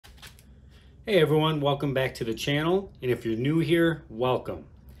Hey everyone, welcome back to the channel, and if you're new here, welcome.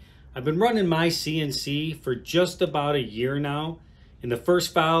 I've been running my CNC for just about a year now, and the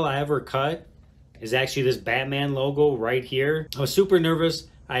first file I ever cut is actually this Batman logo right here. I was super nervous.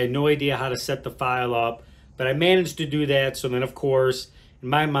 I had no idea how to set the file up, but I managed to do that. So then of course, in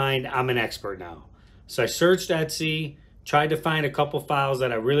my mind, I'm an expert now. So I searched Etsy, tried to find a couple files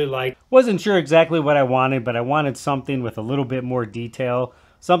that I really liked. Wasn't sure exactly what I wanted, but I wanted something with a little bit more detail,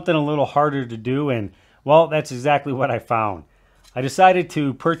 something a little harder to do, and well, that's exactly what I found. I decided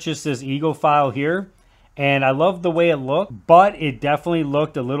to purchase this Eagle file here, and I loved the way it looked, but it definitely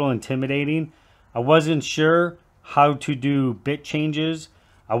looked a little intimidating. I wasn't sure how to do bit changes.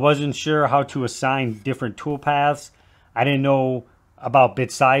 I wasn't sure how to assign different tool paths. I didn't know about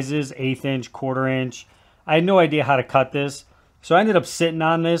bit sizes, 1/8 inch, 1/4 inch. I had no idea how to cut this. So I ended up sitting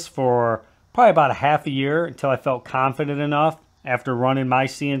on this for probably about a half a year until I felt confident enough after running my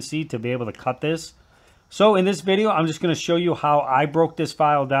CNC to be able to cut this. So in this video, I'm just going to show you how I broke this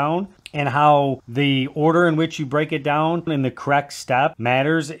file down and how the order in which you break it down and the correct step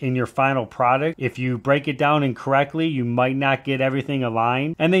matters in your final product. If you break it down incorrectly, you might not get everything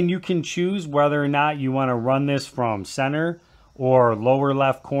aligned. And then you can choose whether or not you want to run this from center or lower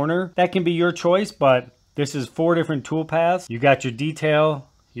left corner. That can be your choice, but this is 4 different tool paths. You got your detail,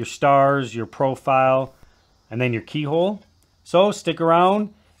 your stars, your profile, and then your keyhole. So stick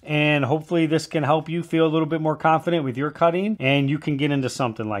around, and hopefully this can help you feel a little bit more confident with your cutting, and you can get into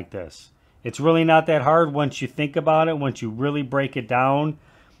something like this. It's really not that hard once you think about it. Once you really break it down,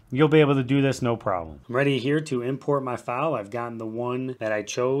 you'll be able to do this no problem. I'm ready here to import my file. I've gotten the one that I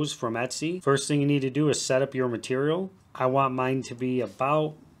chose from Etsy. First thing you need to do is set up your material. I want mine to be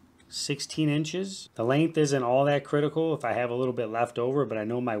about 16 inches. The length isn't all that critical if I have a little bit left over, but I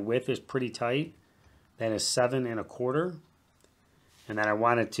know my width is pretty tight. That is 7 1/4. And then I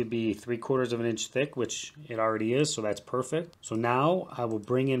want it to be 3/4 of an inch thick, which it already is, so that's perfect. So now I will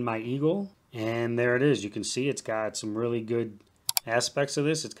bring in my Eagle, and there it is. You can see it's got some really good aspects of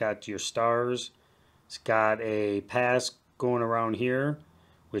this. It's got your stars. It's got a pass going around here,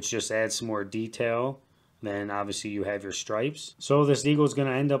 which just adds some more detail. Then obviously you have your stripes. So this Eagle is going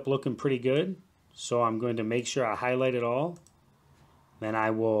to end up looking pretty good. So I'm going to make sure I highlight it all. Then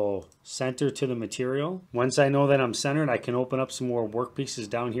I will center to the material. Once I know that I'm centered, I can open up some more workpieces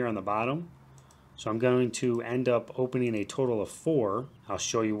down here on the bottom. So I'm going to end up opening a total of 4. I'll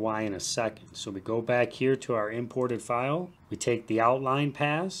show you why in a second. So we go back here to our imported file. We take the outline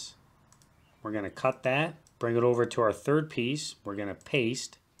pass. We're going to cut that. Bring it over to our third piece. We're going to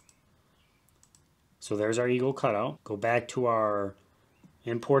paste. So there's our Eagle cutout. Go back to our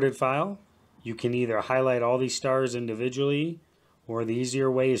imported file. You can either highlight all these stars individually, or the easier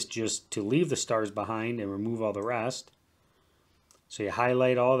way is just to leave the stars behind and remove all the rest. So you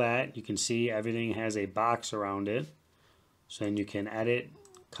highlight all that. You can see everything has a box around it. So then you can edit,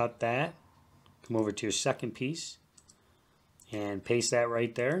 cut that, come over to your second piece, and paste that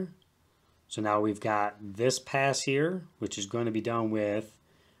right there. So now we've got this pass here, which is going to be done with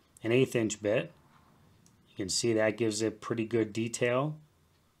an 1/8 inch bit. You can see that gives it pretty good detail,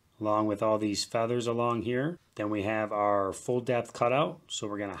 along with all these feathers along here. Then we have our full depth cutout, so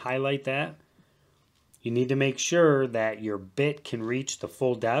we're going to highlight that. You need to make sure that your bit can reach the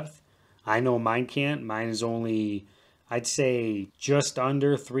full depth. I know mine can't. Mine is only, I'd say, just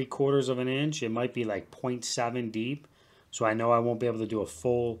under 3/4 of an inch. It might be like 0.7 deep. So I know I won't be able to do a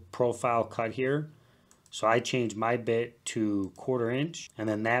full profile cut here. So I changed my bit to 1/4 inch, and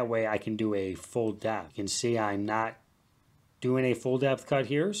then that way I can do a full depth. You can see I'm not doing a full depth cut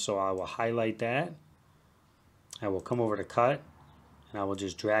here, so I will highlight that. I will come over to cut, and I will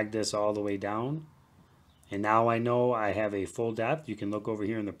just drag this all the way down. And now I know I have a full depth. You can look over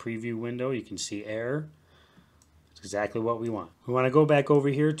here in the preview window. You can see air. It's exactly what we want. We want to go back over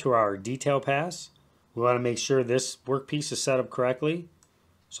here to our detail pass. We want to make sure this workpiece is set up correctly.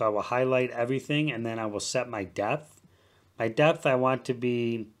 So I will highlight everything, and then I will set my depth. My depth I want to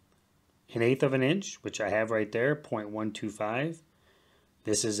be 1/8 of an inch, which I have right there, 0.125.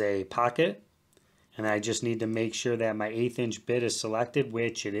 This is a pocket. And I just need to make sure that my 1/8 inch bit is selected,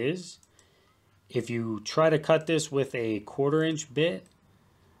 which it is. If you try to cut this with a 1/4 inch bit,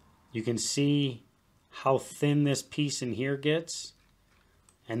 you can see how thin this piece in here gets.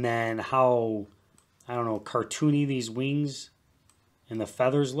 And then how, I don't know, cartoony these wings and the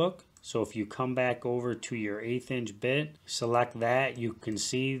feathers look. So if you come back over to your 1/8 inch bit, select that, you can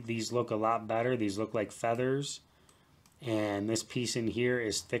see these look a lot better. These look like feathers. And this piece in here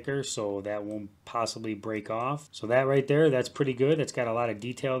is thicker, so that won't possibly break off. So that right there, that's pretty good. It's got a lot of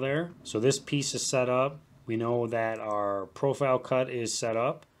detail there. So this piece is set up. We know that our profile cut is set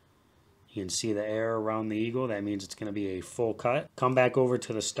up. You can see the air around the eagle. That means it's going to be a full cut. Come back over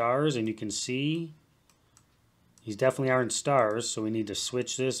to the stars and you can see these definitely aren't stars, so we need to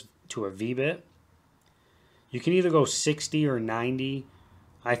switch this to a V-bit. You can either go 60 or 90.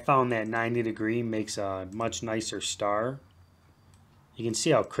 I found that 90 degree makes a much nicer star. You can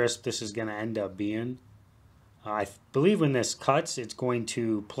see how crisp this is going to end up being. I believe when this cuts, it's going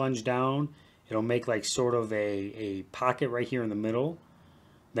to plunge down. It'll make like sort of a pocket right here in the middle.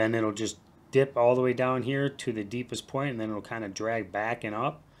 Then it'll just dip all the way down here to the deepest point, and then it'll kind of drag back and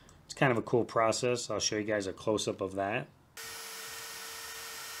up. It's kind of a cool process. I'll show you guys a close-up of that.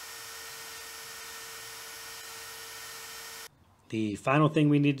 The final thing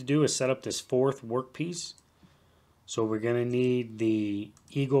we need to do is set up this fourth workpiece. So we're going to need the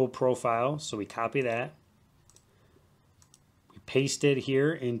eagle profile. So we copy that. We paste it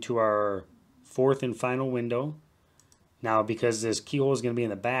here into our fourth and final window. Now, because this keyhole is going to be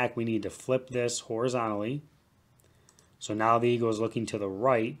in the back, we need to flip this horizontally. So now the eagle is looking to the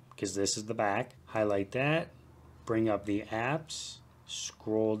right because this is the back. Highlight that. Bring up the apps.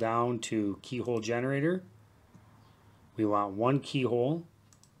 Scroll down to keyhole generator. We want one keyhole,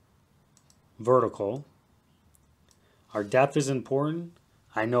 vertical. Our depth is important.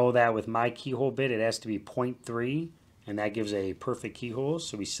 I know that with my keyhole bit, it has to be 0.3, and that gives a perfect keyhole.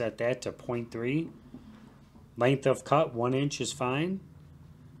 So we set that to 0.3. Length of cut, 1 inch is fine.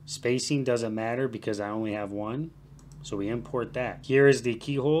 Spacing doesn't matter because I only have one. So we import that. Here is the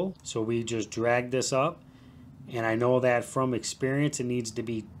keyhole. So we just drag this up. And I know that from experience, it needs to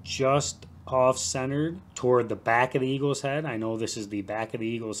be just off-centered toward the back of the eagle's head. I know this is the back of the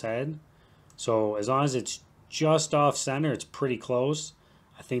eagle's head. So as long as it's just off-center, it's pretty close.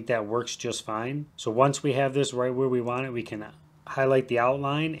 I think that works just fine. So once we have this right where we want it, we can highlight the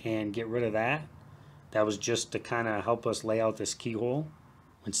outline and get rid of that. That was just to kind of help us lay out this keyhole.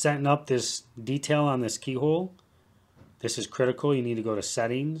 When setting up this detail on this keyhole, this is critical. You need to go to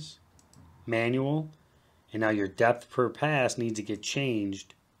Settings, Manual, and now your depth per pass needs to get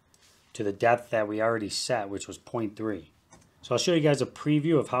changed to the depth that we already set, which was 0.3. So I'll show you guys a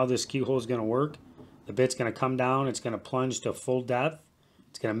preview of how this keyhole is going to work. The bit's going to come down, it's going to plunge to full depth,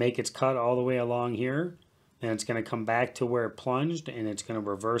 it's going to make its cut all the way along here, then it's going to come back to where it plunged and it's going to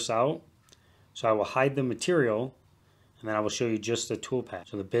reverse out. So I will hide the material and then I will show you just the toolpath.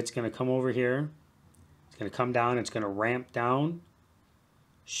 So the bit's going to come over here, it's going to come down, it's going to ramp down,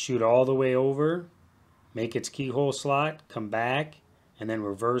 shoot all the way over, make its keyhole slot, come back, and then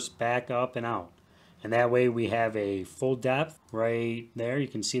reverse back up and out. And that way we have a full depth right there. You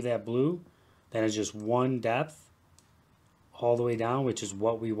can see that blue. That is just one depth all the way down, which is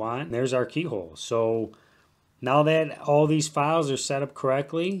what we want. And there's our keyhole. So now that all these files are set up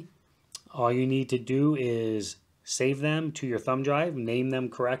correctly, all you need to do is save them to your thumb drive, name them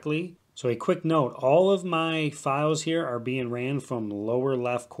correctly. So a quick note, all of my files here are being ran from lower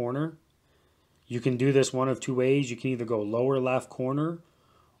left corner. You can do this one of two ways. You can either go lower left corner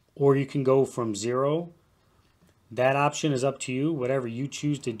or you can go from 0. That option is up to you, whatever you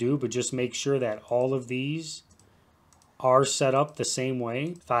choose to do, but just make sure that all of these are set up the same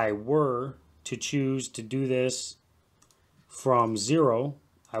way. If I were to choose to do this from 0,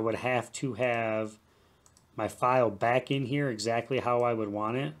 I would have to have my file back in here exactly how I would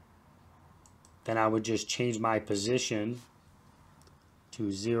want it. Then I would just change my position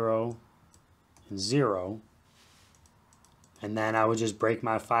to 0 and 0. And then I would just break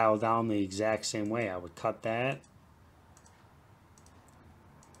my file down the exact same way. I would cut that.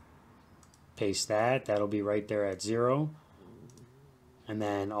 Paste that. That'll be right there at 0. And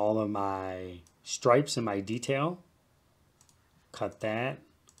then all of my stripes and my detail. Cut that.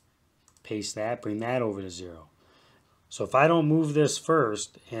 Paste that. Bring that over to 0. So if I don't move this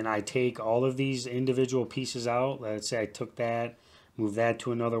first and I take all of these individual pieces out, let's say I took that, moved that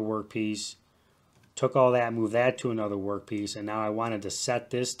to another workpiece, took all that, moved that to another workpiece, and now I wanted to set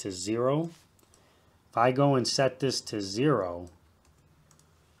this to 0. If I go and set this to 0,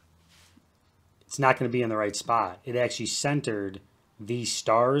 it's not going to be in the right spot. It actually centered these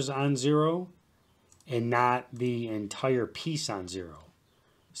stars on 0 and not the entire piece on 0.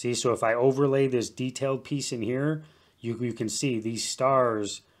 See, so if I overlay this detailed piece in here, you can see these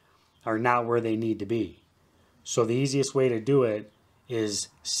stars are not where they need to be. So the easiest way to do it is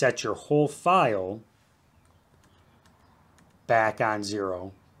set your whole file back on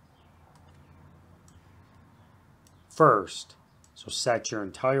 0 first. So set your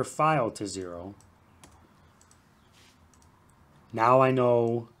entire file to 0. Now I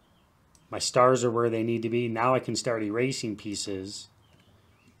know my stars are where they need to be. Now I can start erasing pieces.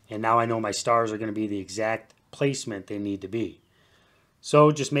 And now I know my stars are going to be the exact placement they need to be.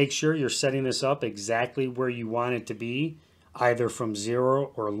 So just make sure you're setting this up exactly where you want it to be, either from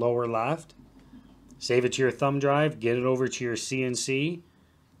 0 or lower left. Save it to your thumb drive, get it over to your CNC,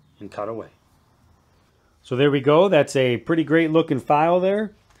 and cut away. So there we go. That's a pretty great looking file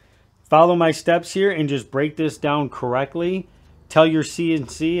there. Follow my steps here and just break this down correctly. Tell your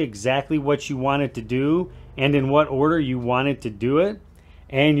CNC exactly what you want it to do and in what order you want it to do it.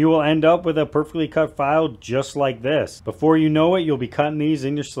 And you will end up with a perfectly cut file just like this. Before you know it, you'll be cutting these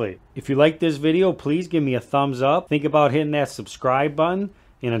in your sleep. If you like this video, please give me a thumbs up. Think about hitting that subscribe button.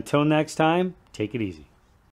 And until next time, take it easy.